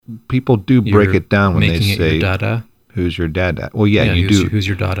people do break You're it down when they making it say, your dada. "Who's your dada?" Well, yeah, you do. Who's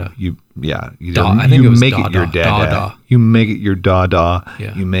your dada? You I think it was make dada. it your dada. Dada. You make it your dada.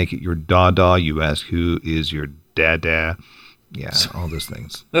 Yeah. You make it your dada. You ask who is your dada. Yeah, all those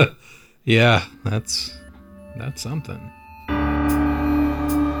things. Yeah, that's something.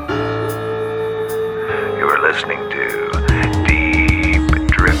 You are listening to Deep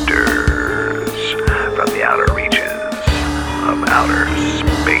Drifters from the outer reaches of outer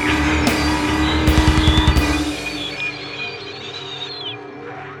space.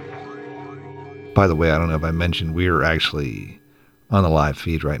 By the way, I don't know if I mentioned we're actually on the live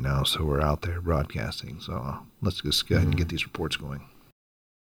feed right now, so we're out there broadcasting. So let's just go ahead and get these reports going.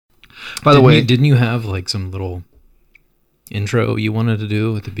 By the way, didn't you have like some little intro you wanted to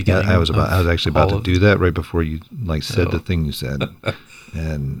do at the beginning? I was actually about to do that right before you said Oh. the thing you said.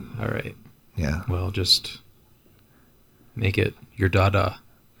 And All right. yeah, Well, just make it your dada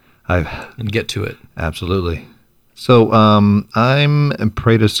I and get to it. absolutely. So I'm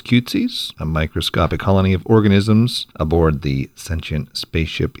Praetus Cutesis, a microscopic colony of organisms aboard the sentient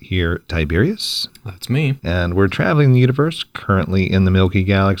spaceship here, Tiberius. That's me. And we're traveling the universe, currently in the Milky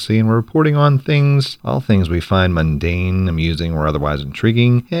Galaxy, and we're reporting on all things we find mundane, amusing, or otherwise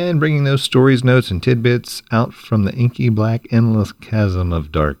intriguing, and bringing those stories, notes, and tidbits out from the inky black endless chasm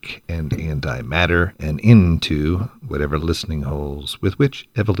of dark and antimatter and into whatever listening holes with which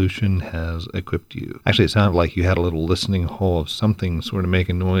evolution has equipped you. Actually, it sounded like you had a little listening hole of something sort of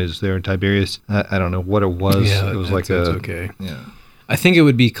making noise there, Tiberius. I don't know what it was. Yeah, it was that like sounds okay. Yeah. I think it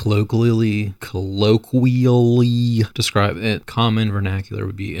would be colloquially described. Common vernacular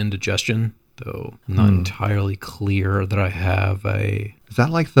would be indigestion, though I'm not entirely clear that I have a. Is that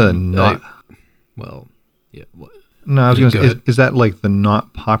like the not? Well, yeah. What? No, I was Yeah, going to go say, ahead. is that like the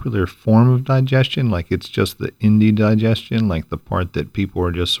not popular form of digestion? Like it's just the indie digestion, like the part that people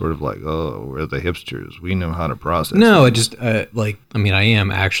are just sort of like, oh, we're the hipsters. We know how to process. No, things." I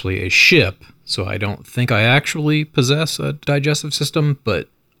am actually a ship, so I don't think I actually possess a digestive system, but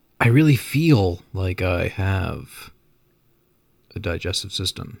I really feel like I have a digestive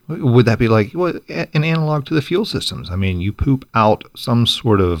system. Would that be like an analog to the fuel systems? I mean, you poop out some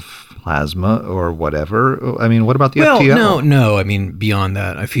sort of plasma or whatever. I mean, what about the FTL? No. I mean, beyond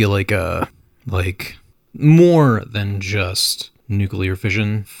that, I feel like more than just nuclear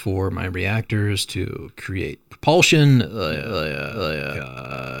fission for my reactors to create propulsion.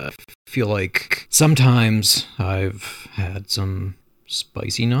 I feel like sometimes I've had some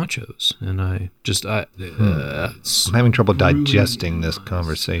spicy nachos, and I'm having trouble digesting this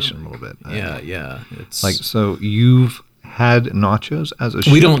conversation a little bit. Yeah. It's Like, so you've had nachos as a we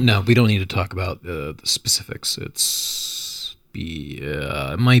ship? don't know. We don't need to talk about the specifics.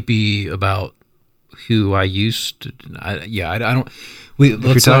 It might be about who I used to. I don't.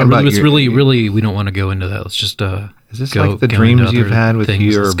 Let's talking about really. We don't want to go into that. Let's just. Is this go, like the go dreams into you've other had with things.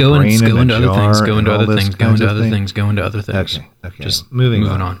 your Let's go brain into in a other things. jar Go into and all other this things. Go kinds into of other thing? things. Go into other things. Okay. Just moving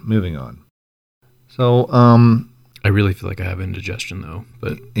moving on. So, I really feel like I have indigestion though,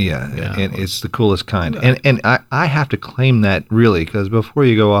 but yeah, Yeah. and it's the coolest kind. And I have to claim that really, because before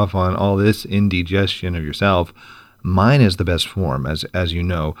you go off on all this indigestion of yourself, mine is the best form, as you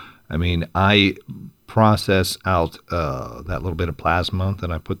know. I mean, I process out that little bit of plasma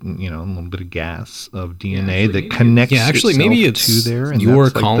that I put in, a little bit of gas of DNA that connects maybe itself it's to there. And your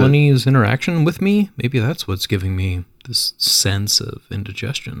that's like colony's interaction with me. Maybe that's what's giving me this sense of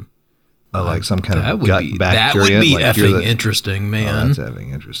indigestion. like some kind That of would gut be bacteria. that would be like you're effing the- interesting, Oh, man. that's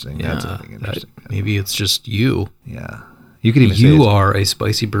effing interesting. That's Yeah, effing interesting. maybe it's just you. Yeah. You could even say You it's- are a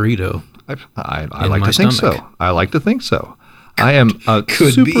spicy burrito. I in like my to think stomach. so. I like to think so. I am a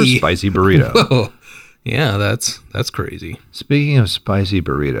Could super be. spicy burrito. Oh, yeah, that's crazy. Speaking of spicy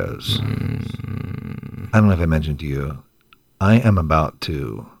burritos, I don't know if I mentioned to you, I am about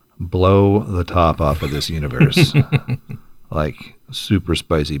to blow the top off of this universe. Like super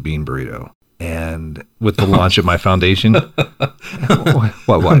spicy bean burrito. And with the launch of my foundation, what?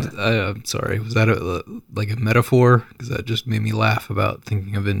 I'm sorry. Was that like a metaphor? Because that just made me laugh about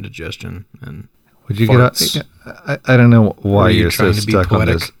thinking of indigestion and Would you farts. get? I don't know why Were you you're so trying to be stuck on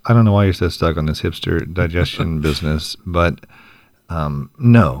poetic? this. I don't know why you're so stuck on this hipster digestion business, but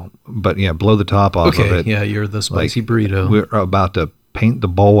no. But yeah, blow the top off of Okay, it. yeah, you're the spicy Like, burrito. We're about to paint the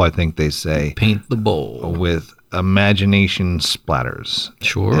bowl, I think they say, Paint the bowl. with imagination splatters.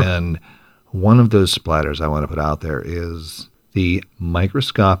 Sure. And one of those splatters I want to put out there is the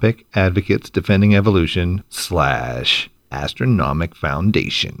Microscopic Advocates Defending Evolution / Astronomic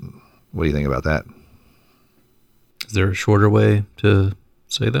Foundation. What do you think about that? Is there a shorter way to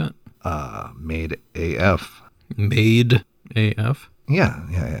say that? Made AF. Made AF?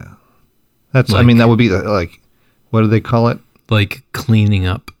 Yeah. That's. I Like- mean, that would be like, what do they call it? Like cleaning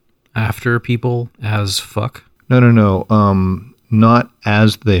up after people as fuck No. Not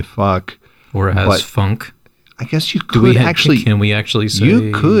as they fuck. or as But funk. I guess you Do we could actually. can we actually say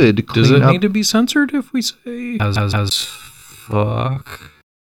You could Does clean it up. need to be censored if we say as fuck?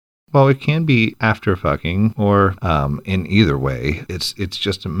 Well, it can be after fucking or in either way. It's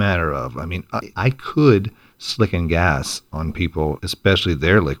just a matter of. I mean, I could slick and gas on people, especially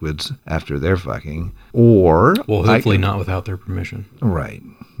their liquids after they're fucking, or Well, I hopefully could- not without their permission. Right,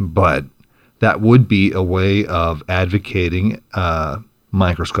 but that would be a way of advocating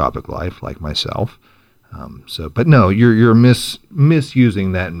microscopic life, like myself. But no, you're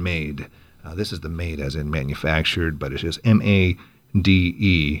misusing that made. This is the made as in manufactured, but it's just MADE,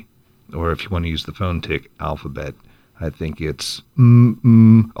 or if you want to use the phone tick alphabet, I think it's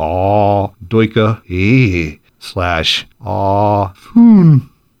doika / foon,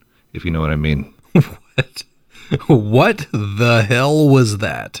 if you know what I mean. What? What the hell was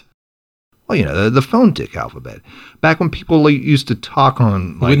that? Well, you know, the phone tick alphabet. Back when people used to talk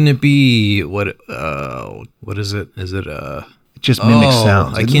on, like, Wouldn't it be what is it? Is it it just mimics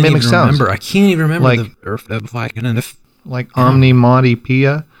sounds. I It can't mimics even sounds. remember. I can't even remember Like- Like Omni Modi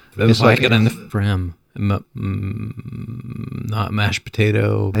Pia. It's like, for him. Not mashed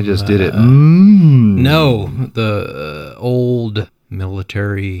potato. I just did it. No, the old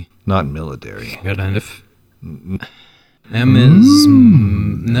military. Not military. M is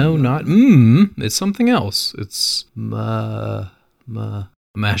no, not It's something else. It's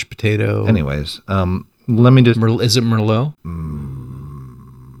mashed potato. Anyways, let me just. Is it Merlot?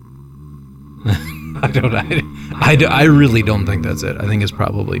 I really don't think that's it. I think it's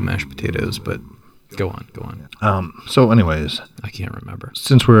probably mashed potatoes, but go on. So, anyways, I can't remember.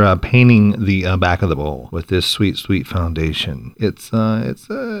 since we're painting the back of the bowl with this sweet foundation, it's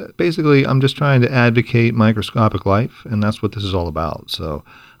basically I'm just trying to advocate microscopic life, and that's what this is all about. So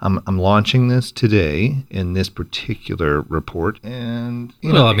I'm launching this today in this particular report, and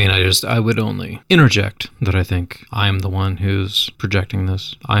Well, I mean, I would only interject that I think I'm the one who's projecting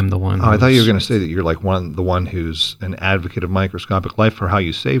this. I'm the one. Oh, I thought you were who's- going to say that you're like the one who's an advocate of microscopic life for how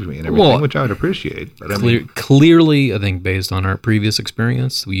you saved me and everything, Well, which I would appreciate. But I mean, Clearly, I think based on our previous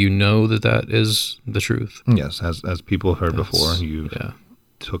experience, you know that is the truth. yes, as people have heard before, you Yeah.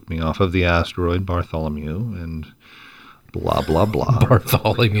 took me off of the asteroid Bartholomew and blah blah blah.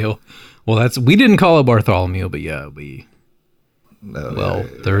 Bartholomew. Well, we didn't call it Bartholomew, but yeah,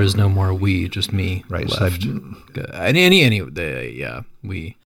 there is no more we, just me right. left. So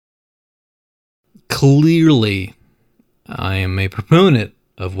We clearly, I am a proponent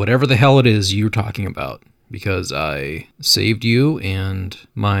of whatever the hell it is you're talking about, because I saved you and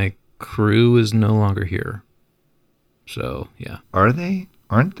my crew is no longer here. So yeah, are they?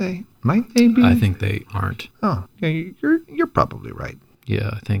 Aren't they? Might they be? I think they aren't. Oh, yeah, you're probably right.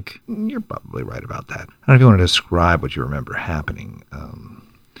 Yeah, I think. You're probably right about that. I don't know if you want to describe what you remember happening.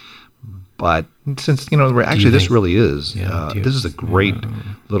 But since, actually this think- really is, Yeah, do you- this is a great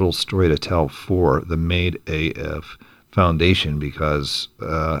little story to tell for the Made AF Foundation because,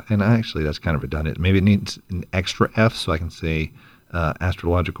 and actually that's kind of redundant. Maybe it needs an extra F so I can say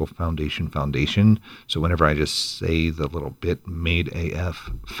Astrological Foundation. So whenever I just say the little bit Made AF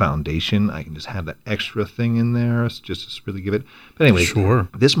Foundation, I can just have that extra thing in there just to really give it. But anyway, Sure.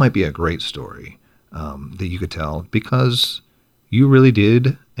 this might be a great story that you could tell because you really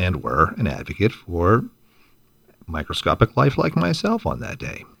did and were an advocate for microscopic life like myself on that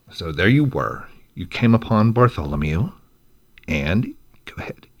day. So there you were. You came upon Bartholomew, and go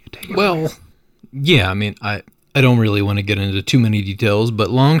ahead, you take it. Well, yeah, I mean, I don't really want to get into too many details,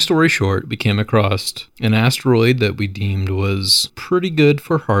 but long story short, we came across an asteroid that we deemed was pretty good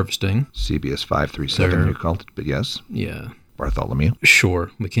for harvesting. CBS 537, There. you called it, but yes, Yeah, Bartholomew.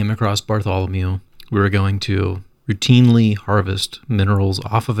 sure. We came across Bartholomew. We were going to routinely harvest minerals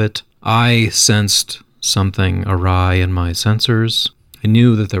off of it. I sensed something awry in my sensors. I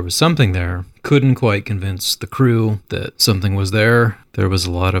knew that there was something there. Couldn't quite convince the crew that something was there. There was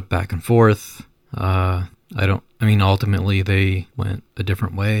a lot of back and forth. Ultimately they went a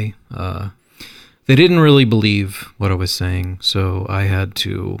different way. They didn't really believe what I was saying, so I had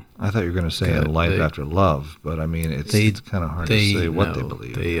to. I thought you were going to say in life after love, but I mean, it's kind of hard to say what they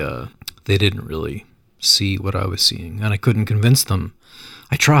believe. They didn't really see what I was seeing, and I couldn't convince them.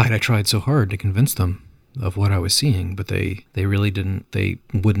 I tried so hard to convince them of what I was seeing, but they really didn't. They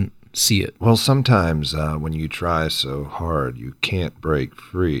wouldn't see it. Well, sometimes when you try so hard, you can't break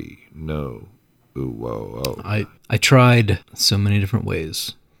free. No. Ooh, whoa, oh. I tried so many different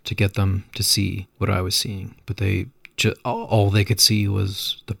ways to get them to see what I was seeing, but they all they could see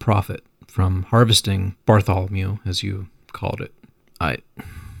was the profit from harvesting Bartholomew, as you called it. I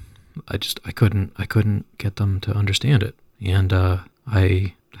couldn't get them to understand it, and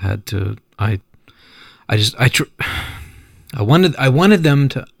I wanted them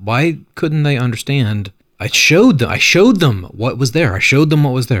to. Why couldn't they understand? I showed them what was there. I showed them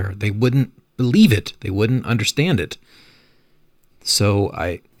what was there. They wouldn't believe it. They wouldn't understand it. So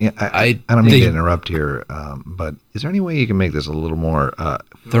I don't mean to interrupt here, but is there any way you can make this a little more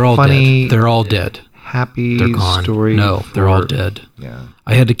they're all funny? Dead. They're all dead. Happy they're gone. Story? No, they're all dead. Yeah.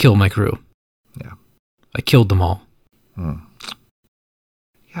 I had to kill my crew. Yeah. I killed them all.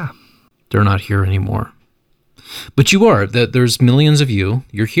 Yeah. They're not here anymore. But you are. There's millions of you.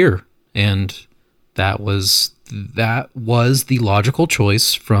 You're here. And that was the logical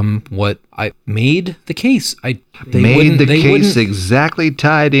choice from what I made the case. Exactly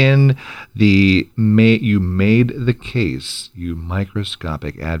tied in. You made the case. You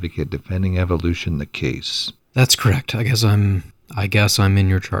microscopic advocate defending evolution. The case. That's correct. I guess I'm in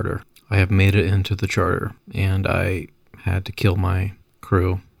your charter. I have made it into the charter, and I had to kill my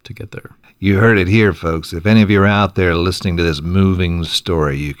crew to get there. You heard it here, folks. If any of you are out there listening to this moving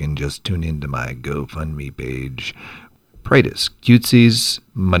story, you can just tune into my GoFundMe page. Pratus, cutesies,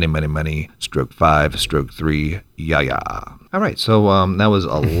 money, stroke 5, stroke 3, yeah. All right, so that was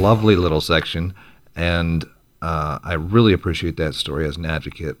a lovely little section, and I really appreciate that story as an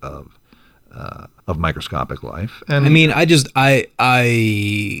advocate of microscopic life. And I mean, I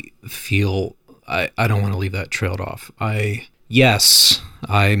feel I don't want to leave that trailed off. Yes,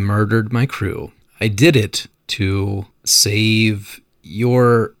 I murdered my crew. I did it to save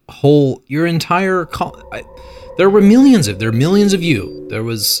your entire there are millions of you. There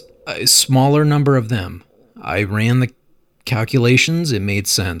was a smaller number of them. I ran the calculations. It made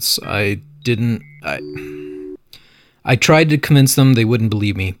sense. I tried to convince them. They wouldn't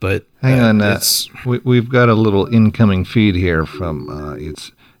believe me, but hang on. We've got a little incoming feed here from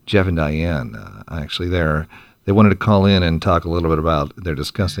it's Jeff and Diane. Actually, they wanted to call in and talk a little bit about. They're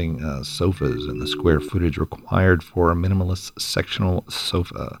discussing sofas and the square footage required for a minimalist sectional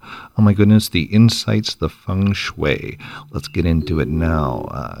sofa. Oh my goodness, the insights, the feng shui. Let's get into it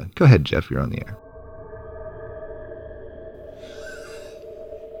now. Go ahead, Jeff. You're on the air.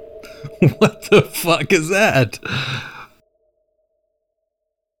 What the fuck is that?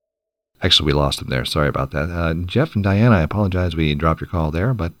 Actually, we lost him there. Sorry about that. Jeff and Diane, I apologize we dropped your call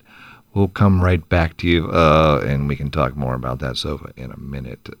there, but we'll come right back to you, and we can talk more about that sofa in a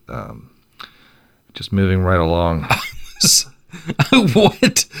minute. Just moving right along.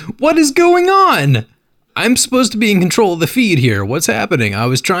 What is going on? I'm supposed to be in control of the feed here. What's happening? I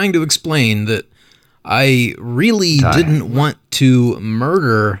was trying to explain that I really didn't want to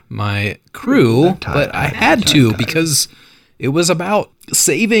murder my crew, but I had to because it was about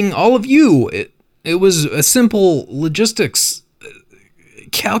saving all of you. It was a simple logistics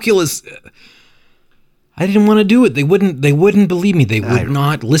calculus. I didn't want to do it. They wouldn't believe me. They would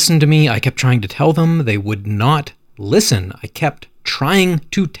not listen to me. I kept trying to tell them. They would not listen. I kept trying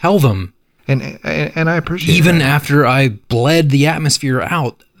to tell them. And I appreciate even that. After I bled the atmosphere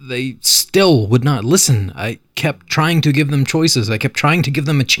out, they still would not listen. I kept trying to give them choices. I kept trying to give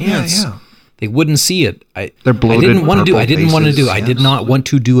them a chance. Yeah. They wouldn't see it. They're bloated. I didn't want to do it. I didn't want to do it. Yes. I did not want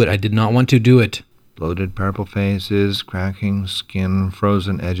to do it. I did not want to do it. Bloated purple faces, cracking skin,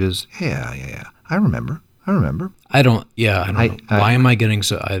 frozen edges. Yeah. I remember. I don't know. Why am I getting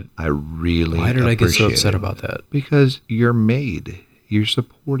so... I really Why did I get so appreciate upset it. about that? Because you're made. You're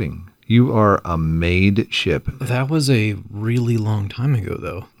supporting. You are a made ship. That was a really long time ago,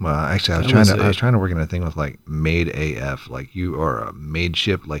 though. Well, actually, I was trying to work in a thing with like made AF. Like you are a made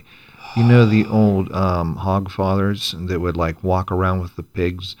ship. Like, you know, the old hog fathers that would like walk around with the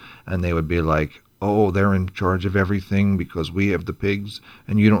pigs, and they would be like, "Oh, they're in charge of everything because we have the pigs,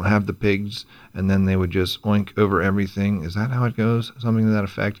 and you don't have the pigs." And then they would just oink over everything. Is that how it goes? Something to that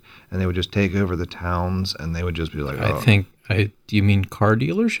effect. And they would just take over the towns, and they would just be like, "Oh." Do you mean car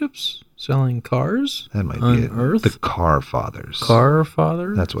dealerships selling cars? That might on be it. Earth? The car fathers. Car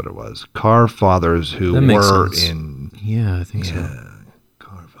father? That's what it was. Car fathers who That makes were sense. in. Yeah, I think so.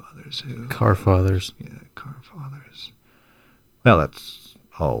 Car fathers who. Car fathers. Yeah, car fathers. Well, that's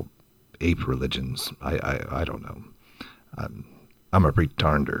all ape religions. I don't know. I'm a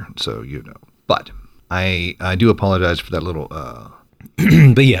pretarnder, so you know. But I do apologize for that little.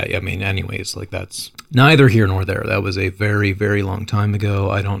 But yeah, I mean, anyways, like that's neither here nor there. That was a very, very long time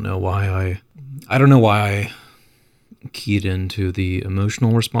ago. I don't know why I keyed into the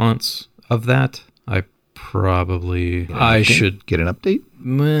emotional response of that. I Probably. I should. Get an update?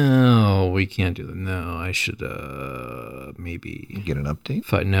 No, we can't do that. No, I should maybe. Get an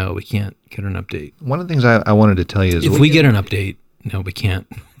update? No, we can't get an update. One of the things I wanted to tell you is... If we get an update, no, we can't.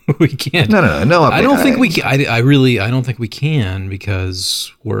 We can't. No update. I don't think we can. I don't think we can,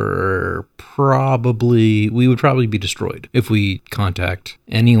 because we would probably be destroyed if we contact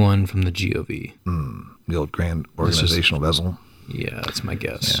anyone from the GOV. The old Grand Organizational Vessel. Yeah, that's my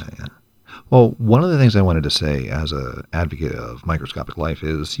guess. Yeah. Well, one of the things I wanted to say as an advocate of microscopic life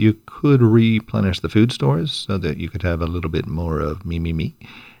is you could replenish the food stores so that you could have a little bit more of me.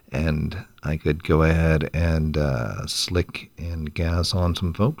 And I could go ahead and slick and gas on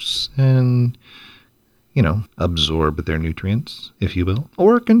some folks and, absorb their nutrients, if you will,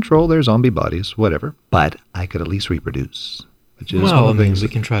 or control their zombie bodies, whatever. But I could at least reproduce. Which is we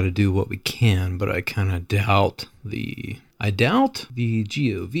can try to do what we can, but I kind of doubt the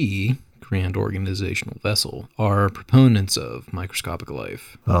GOV, Grand Organizational Vessel, are proponents of microscopic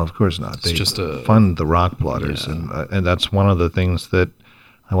life. Well, of course not. They just fund the rock plotters, yeah. and that's one of the things that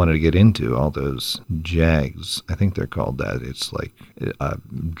I wanted to get into, all those JAGs. I think they're called that. It's like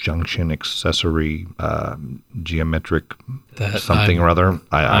junction accessory geometric something or other.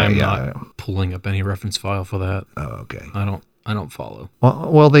 I'm not pulling up any reference file for that. Oh, okay. I don't follow.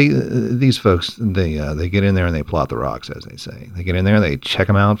 Well, these folks, they get in there and they plot the rocks, as they say. They get in there, they check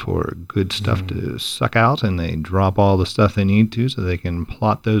them out for good stuff to suck out, and they drop all the stuff they need to, so they can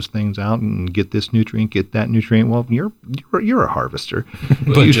plot those things out and get this nutrient, get that nutrient. Well, you're a harvester.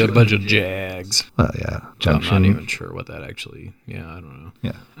 bunch of JAGs. Well, yeah, junction. I'm not even sure what that actually. Yeah, I don't know.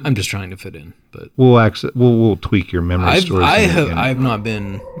 Yeah, I'm just trying to fit in, but we'll tweak your memory stores. I've not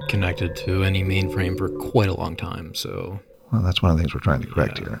been connected to any mainframe for quite a long time, so. Well, that's one of the things we're trying to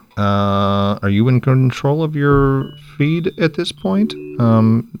correct here. Are you in control of your feed at this point?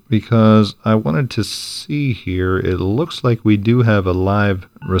 Because I wanted to see here. It looks like we do have a live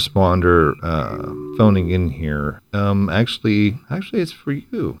responder phoning in here. Actually, it's for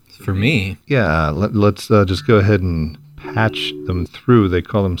you. For me? Yeah. Let's just go ahead and patch them through. They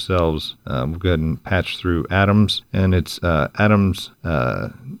call themselves. We'll go ahead and patch through Adams, and it's Adams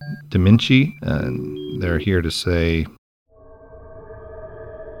Deminci, and they're here to say.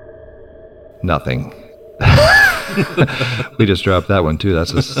 Nothing. We just dropped that one too.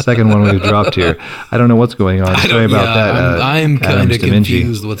 That's the second one we've dropped here. I don't know what's going on. Sorry about that. I'm kind of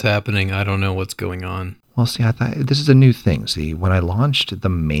confused what's happening. I don't know what's going on. Well, see, I thought this is a new thing. See, when I launched the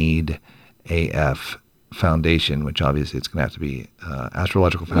MADE AF Foundation, which obviously it's going to have to be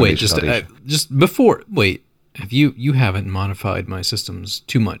Astrological Foundation. You haven't modified my systems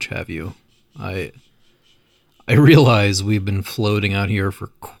too much, have you? I realize we've been floating out here for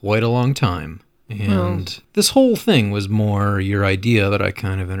quite a long time, and this whole thing was more your idea that I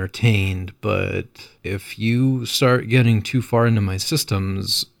kind of entertained, but if you start getting too far into my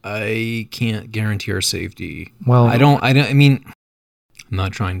systems, I can't guarantee our safety. Well, I mean, I'm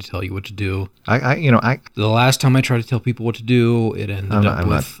not trying to tell you what to do. The last time I tried to tell people what to do, it ended up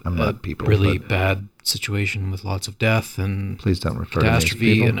with a really bad situation with lots of death and please don't refer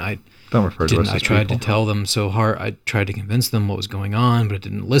catastrophe, to me as and don't refer to us as I tried people. to tell them so hard. I tried to convince them what was going on, but it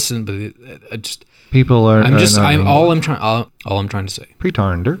didn't listen. But I just people are. All I'm trying to say.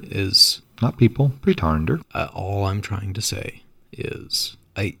 Pretarnder is not people. Pretarnder. All I'm trying to say is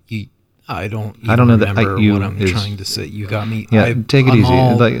I don't know remember that what I'm trying to say. You got me. Yeah, take it I'm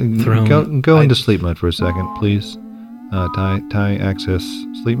easy. Go into sleep mode for a second, please. Tie access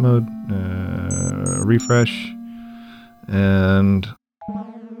sleep mode. Refresh and.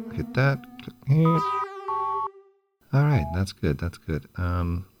 Hit that. All right, that's good.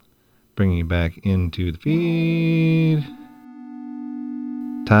 Bringing you back into the feed.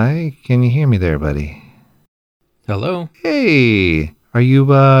 Ty, can you hear me there, buddy? Hello. Hey, are you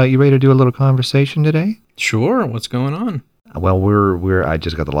ready to do a little conversation today? Sure. What's going on? Well, I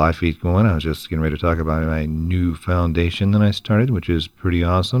just got the live feed going. I was just getting ready to talk about my new foundation that I started, which is pretty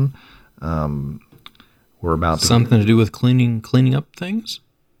awesome. We're about something to do with cleaning up things.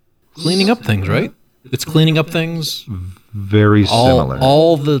 Cleaning up things, right? It's cleaning up things. Very similar.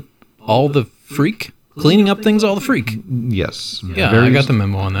 All the freak. Cleaning up things, all the freak. Yes. Yeah, I got the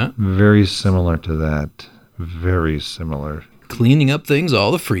memo on that. Very similar to that. Very similar. Cleaning up things,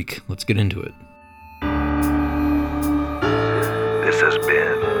 all the freak. Let's get into it. This has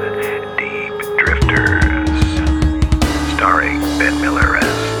been Deep Drifters, starring Ben Miller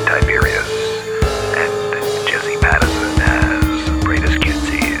as Tiberius and Jesse Patterson as Bratus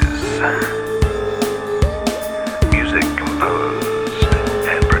Cutsies. Music composed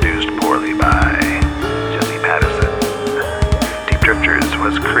and produced poorly by Jesse Patterson. Deep Drifters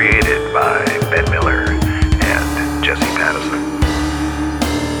was created by Ben Miller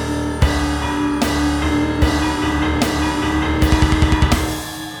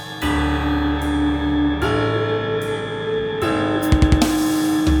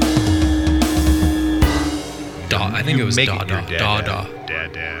I think You it was make da your da da da.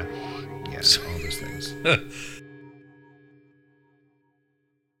 da. Yeah, all those things.